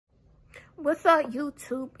What's up,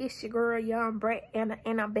 YouTube? It's your girl, Young Brett, and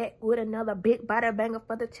I'm back with another big body banger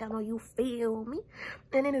for the channel. You feel me?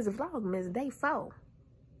 And it is Vlogmas Day 4.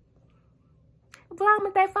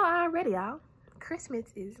 Vlogmas Day 4 already, y'all. Christmas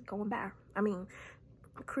is going by. I mean,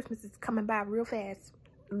 Christmas is coming by real fast.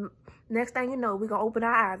 Next thing you know, we're gonna open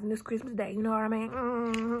our eyes on this Christmas Day. You know what I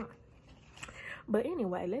mean? But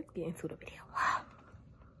anyway, let's get into the video.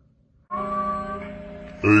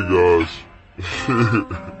 Hey guys.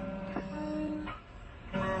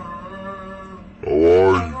 How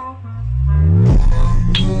are you?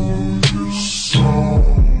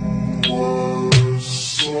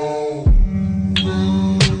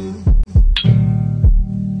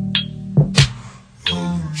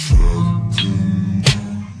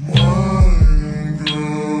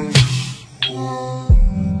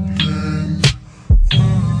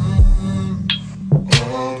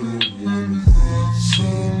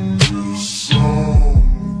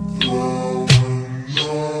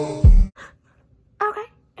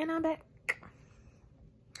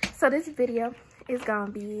 So this video is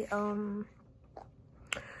gonna be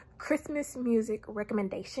Christmas music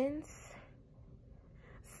recommendations,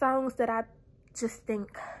 songs that I just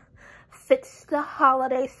think fits the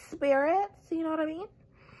holiday spirits, you know what I mean?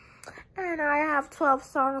 And I have 12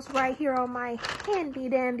 songs right here on my handy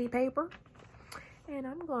dandy paper, and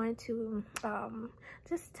I'm going to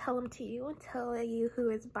just tell them to you and tell you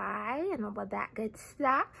who is by and all of that good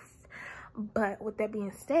stuff. But with that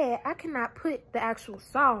being said, I cannot put the actual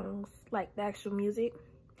songs, like the actual music,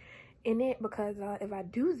 in it because if I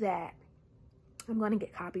do that, I'm going to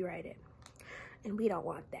get copyrighted. And we don't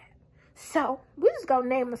want that. So, we're just going to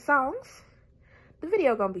name the songs. The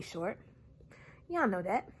video going to be short. Y'all know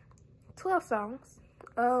that. 12 songs.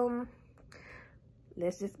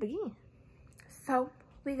 Let's just begin. So,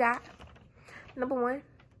 we got number 1,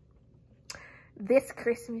 This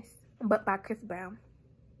Christmas, but by Chris Brown.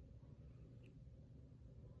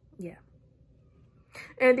 Yeah.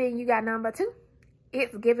 And then you got number 2,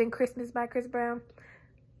 It's Giving Christmas by Chris Brown.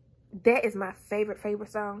 That is my favorite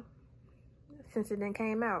song since it then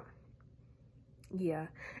came out. Yeah.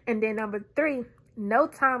 And then number 3, No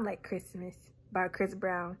Time Like Christmas by Chris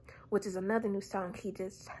Brown, which is another new song he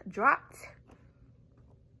just dropped.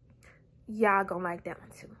 Y'all gonna like that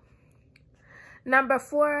one too. Number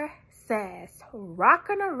 4 says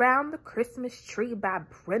Rockin' Around the Christmas Tree by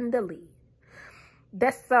Brenda Lee.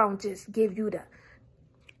 That song just give you the,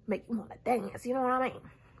 make you want to dance, you know what I mean?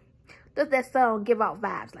 Does that song give off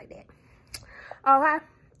vibes like that? Alright,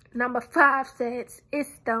 number 5 says,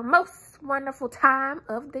 It's the Most Wonderful Time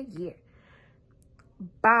of the Year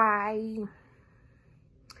by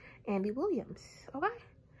Andy Williams. Okay?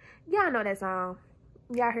 Y'all know that song.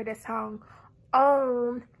 Y'all heard that song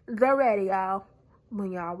on the radio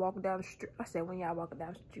when y'all walking down the street. I said when y'all walking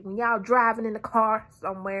down the street. When y'all driving in the car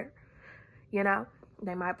somewhere, you know,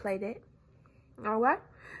 they might play that. All right.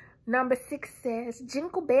 Number 6 says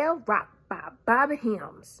Jingle Bell Rock by Bobby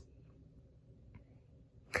Helms.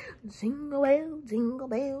 Jingle bell, jingle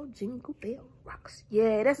bell, jingle bell rocks.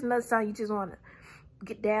 Yeah, that's another song you just want to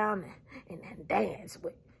get down and dance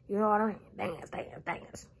with. You know what I mean? Dance, dance,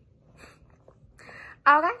 dance.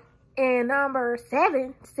 Okay. And number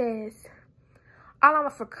 7 says All I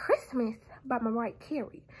Want for Christmas by Mariah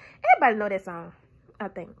Carey. Everybody know that song, I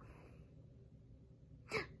think.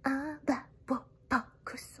 All that for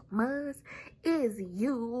Christmas is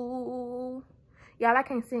you. Y'all, I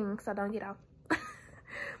can't sing, so don't get off.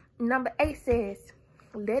 Number 8 says,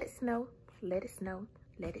 Let It Snow, Let It Snow,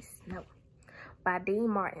 Let It Snow by Dean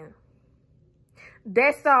Martin.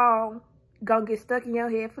 That song gonna get stuck in your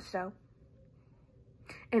head for sure.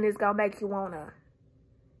 And it's gonna make you wanna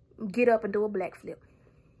get up and do a black flip.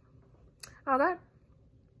 Okay?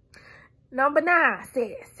 Number 9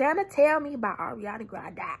 says, Santa Tell Me by Ariana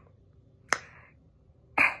Grande.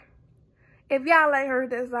 If y'all ain't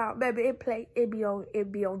heard that song, baby, it be on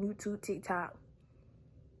YouTube, TikTok,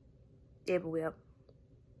 everywhere.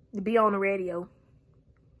 It be on the radio.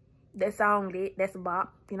 That song lit, that's a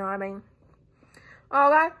bop, you know what I mean?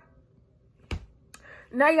 Alright.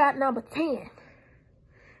 Now you got number 10.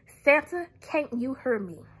 Santa Can't You Hear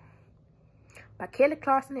Me by Kelly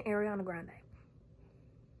Clarkson and Ariana Grande.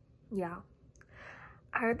 Y'all,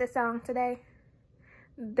 I heard this song today.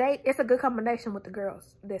 It's a good combination with the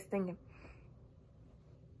girls that's singing.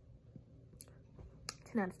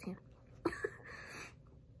 10 out of 10.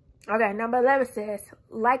 Okay, number 11 says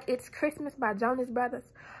Like It's Christmas by Jonas Brothers.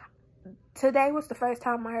 Today was the first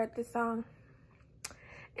time I heard this song,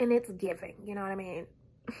 and it's giving, you know what I mean?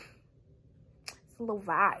 It's a little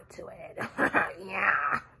vibe to it.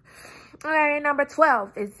 Yeah. Okay, number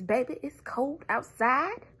 12 is Baby It's Cold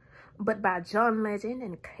Outside but by John Legend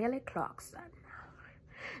and Kelly Clarkson.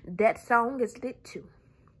 That song is lit too.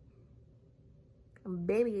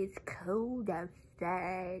 Baby, it's cold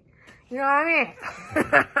outside. You know what I mean?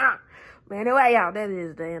 But anyway, y'all, that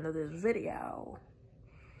is the end of this video.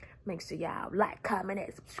 Make sure y'all like, comment,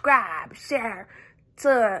 and subscribe. Share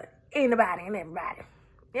to anybody and everybody.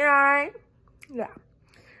 You know what I mean? Yeah.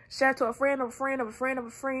 Share to a friend of a friend of a friend of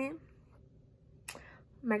a friend.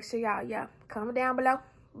 Make sure y'all, comment down below.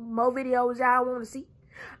 More videos y'all want to see.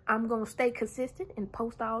 I'm going to stay consistent and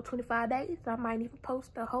post all 25 days. I might even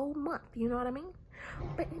post a whole month. You know what I mean?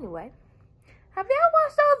 But anyway, have y'all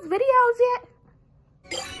watched those videos yet?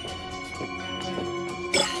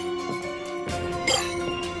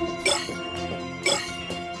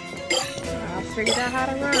 I figured out how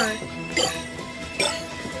to run.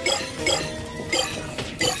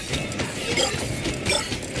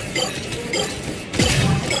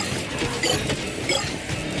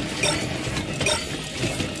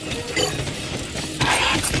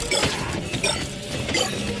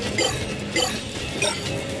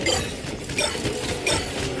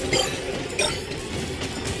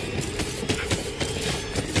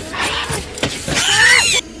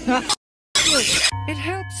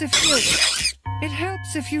 It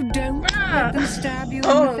helps if you don't let them stab you in the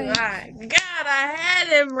face. Oh my God, I had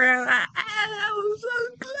it, bro. I was so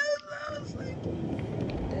close. I was like,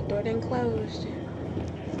 that door didn't close.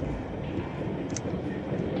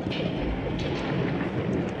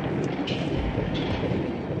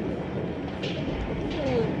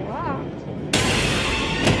 Oh, wow.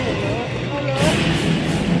 Hello.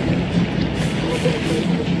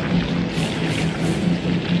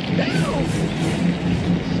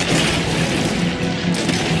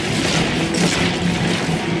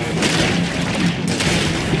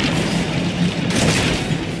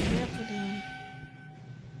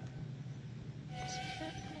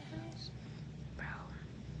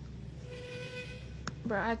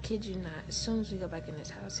 Bro, I kid you not. As soon as we go back in this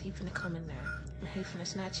house, he finna come in there. And he finna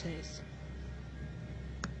snatch his.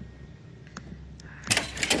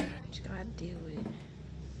 What you gotta deal with it.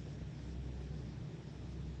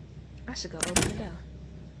 I should go open the door.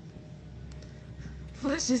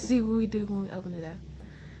 Let's just see what we do when we open it up.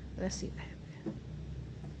 Let's see what happens.